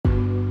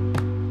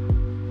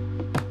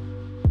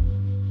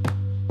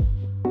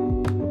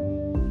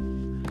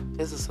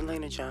This is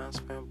Selena Jones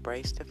from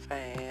Embrace the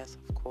Fast.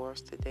 Of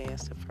course, today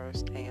is the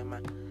first day of my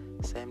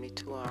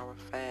 72-hour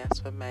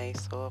fast for May.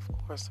 So, of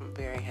course, I'm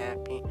very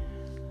happy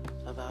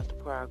about the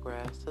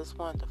progress. It's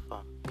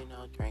wonderful.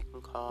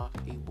 Drinking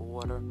coffee,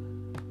 water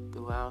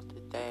throughout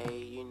the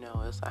day.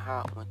 It's a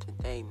hot one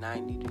today,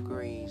 90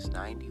 degrees,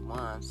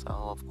 91. So,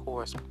 of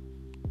course,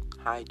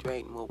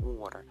 hydrating with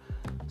water.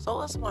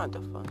 So, it's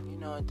wonderful.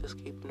 Just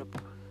keeping the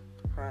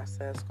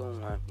process going.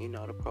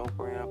 The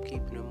program,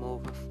 keeping it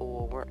moving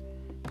forward.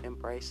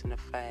 Embracing the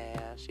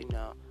fast,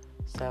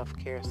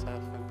 self-care,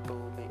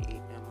 self-improvement,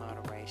 eating in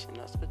moderation.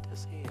 That's what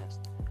this is.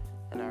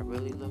 And I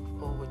really look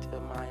forward to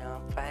my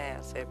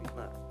fast every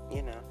month.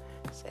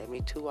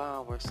 72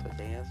 hours. So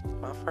that's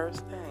my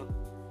first thing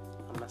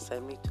on my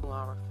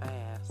 72-hour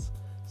fast.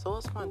 So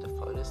it's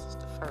wonderful. This is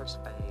the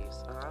first phase.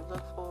 So I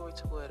look forward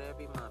to it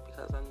every month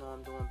because I know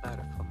I'm doing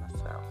better for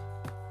myself.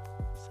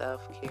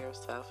 Self-care,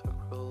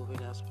 self-improving.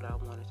 That's what I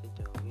wanted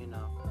to do.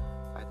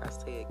 Like I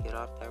said, get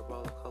off that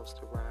roller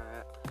coaster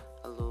ride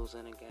of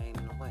losing and gaining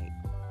the weight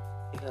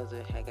because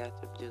it had got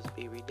to just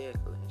be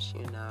ridiculous.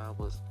 I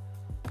was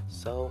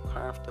so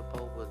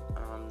comfortable with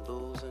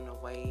losing the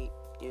weight,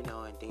 and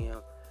then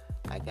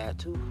I got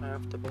too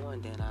comfortable,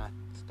 and then I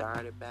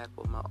started back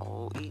with my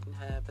old eating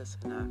habits,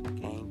 and I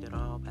gained it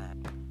all back.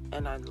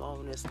 And I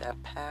noticed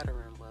that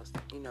pattern was,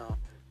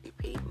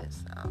 repeating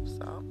itself.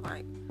 So I'm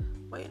like,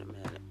 wait a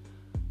minute.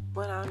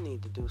 But I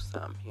need to do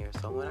something here.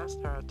 So when I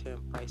started to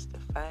embrace the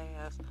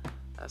fast,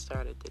 I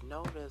started to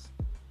notice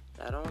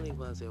not only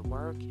was it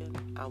working,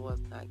 I was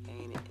not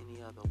gaining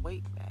any other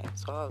weight back.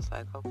 So I was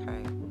like,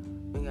 okay,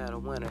 we got a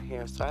winner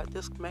here. So I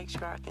just make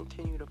sure I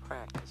continue to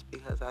practice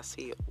because I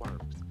see it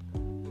works.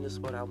 And this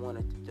is what I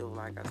wanted to do.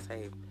 Like I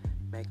say,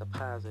 make a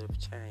positive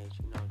change,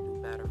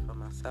 do better for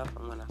myself.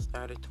 And when I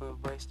started to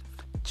embrace the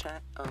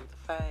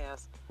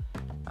fast,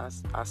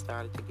 I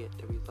started to get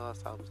the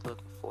results I was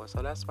looking for.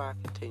 So that's why I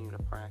continue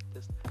to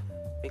practice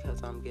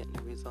because I'm getting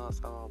the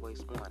results I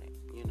always wanted,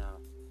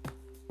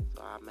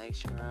 So I make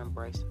sure I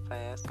embrace the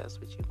fast. That's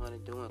what you want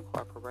to do.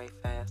 Incorporate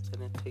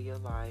fasting into your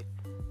life.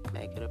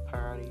 Make it a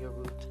part of your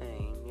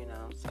routine,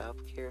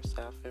 self-care,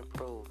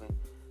 self-improving.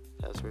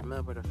 Because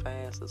remember, the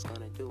fast is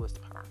going to do its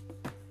part.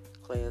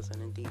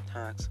 Cleansing and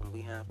detoxing.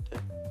 We have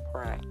to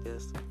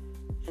practice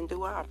and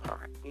do our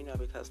part,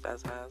 because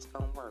that's how it's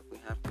going to work. We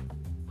have to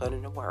put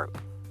in the work.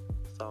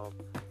 So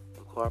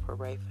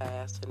incorporate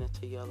fasting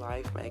into your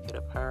life. Make it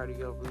a part of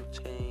your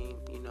routine.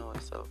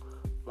 It's a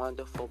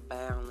wonderful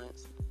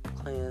balance.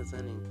 Cleansing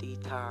and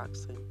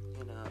detoxing.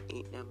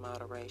 Eating in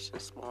moderation,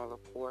 smaller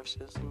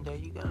portions. And there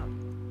you go.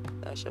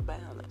 That's your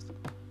balance.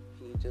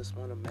 You just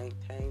want to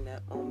maintain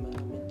that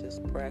momentum and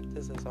just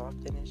practice as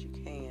often as you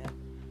can.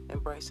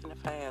 Embracing the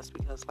fast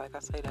because, like I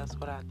say, that's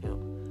what I do.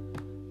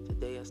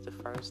 Today is the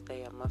first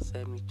day of my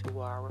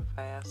 72-hour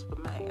fast for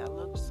May. I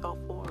look so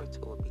forward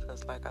to it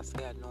because, like I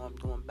say, I know I'm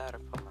doing better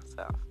for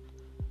myself.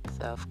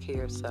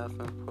 Self-care,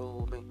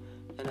 self-improving,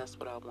 and that's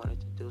what I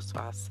wanted to do. So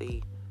I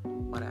see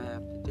what I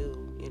have to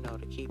do,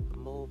 to keep it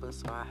moving.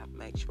 So I have to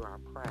make sure I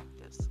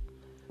practice.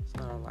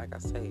 So, like I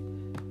say,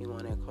 you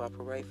want to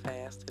incorporate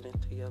fasting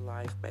into your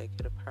life, make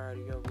it a part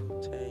of your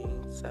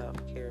routine.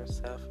 Self-care,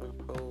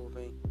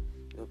 self-improving.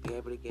 You'll be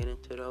able to get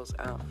into those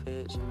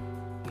outfits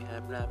you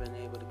have not been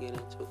able to get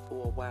into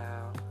for a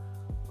while.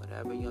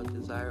 Whatever your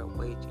desired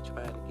weight you're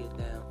trying to get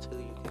down to,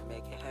 you can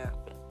make it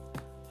happen.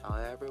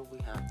 However, we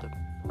have to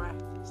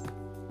practice.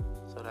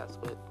 So that's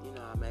what,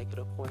 I make it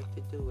a point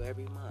to do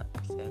every month.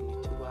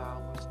 72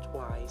 hours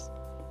twice,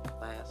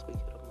 last week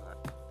of the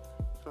month.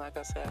 And like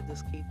I said, I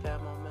just keep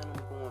that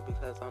momentum going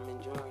because I'm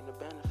enjoying the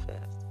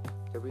benefits,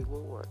 the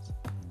rewards.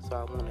 So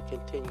I want to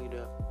continue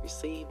to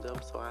receive them,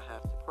 so I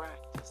have to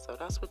practice. So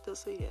that's what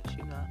this is,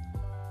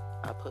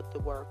 I put the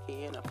work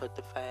in, I put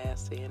the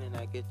fast in, and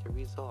I get the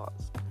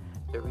results,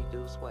 the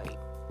reduced weight,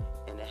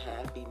 and the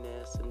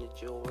happiness and the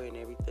joy and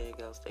everything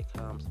else that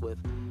comes with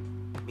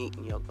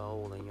meeting your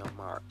goal and your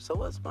mark.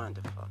 So it's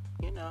wonderful,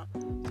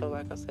 So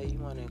like I say, you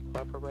want to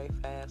incorporate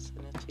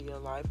fasting into your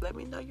life. Let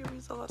me know your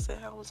results and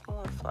how it's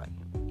going for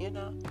you,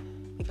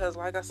 Because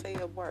like I say,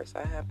 it works.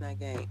 I have not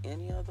gained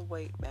any other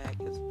weight back.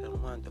 It's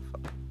been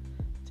wonderful.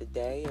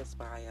 Today is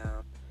my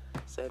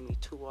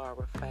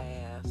 72-hour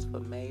fast for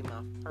May,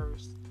 my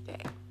first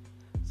day.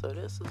 So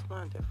this is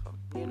wonderful,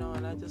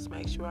 and I just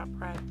make sure I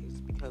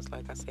practice because,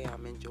 like I say,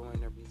 I'm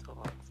enjoying the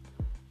results.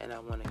 And I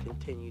want to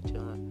continue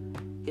to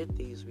get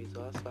these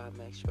results, so I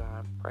make sure I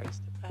embrace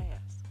the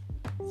fast.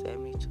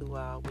 72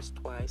 hours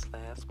twice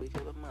last week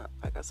of the month.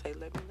 Like I say,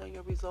 let me know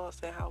your results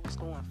and how it's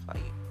going for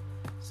you.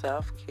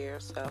 Self-care,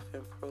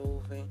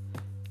 self-improving.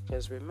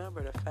 Because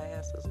remember, the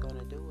fast is going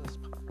to do its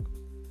part.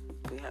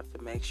 We have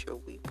to make sure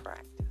we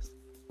practice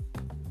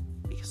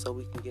so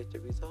we can get the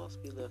results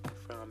we're looking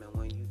from. And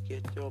when you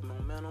get your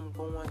momentum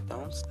going,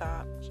 don't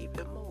stop. Keep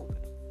it moving.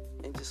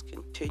 And just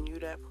continue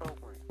that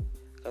program.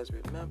 Because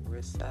remember,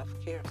 it's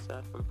self-care,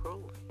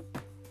 self-improving.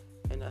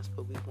 And that's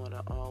what we want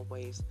to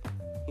always,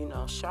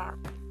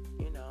 sharpen,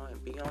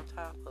 and be on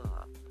top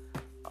of.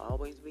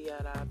 Always be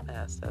at our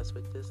best. That's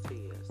what this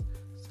is.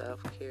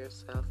 self-care,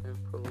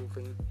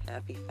 self-improving,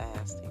 happy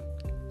fasting.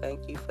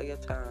 Thank you for your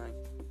time.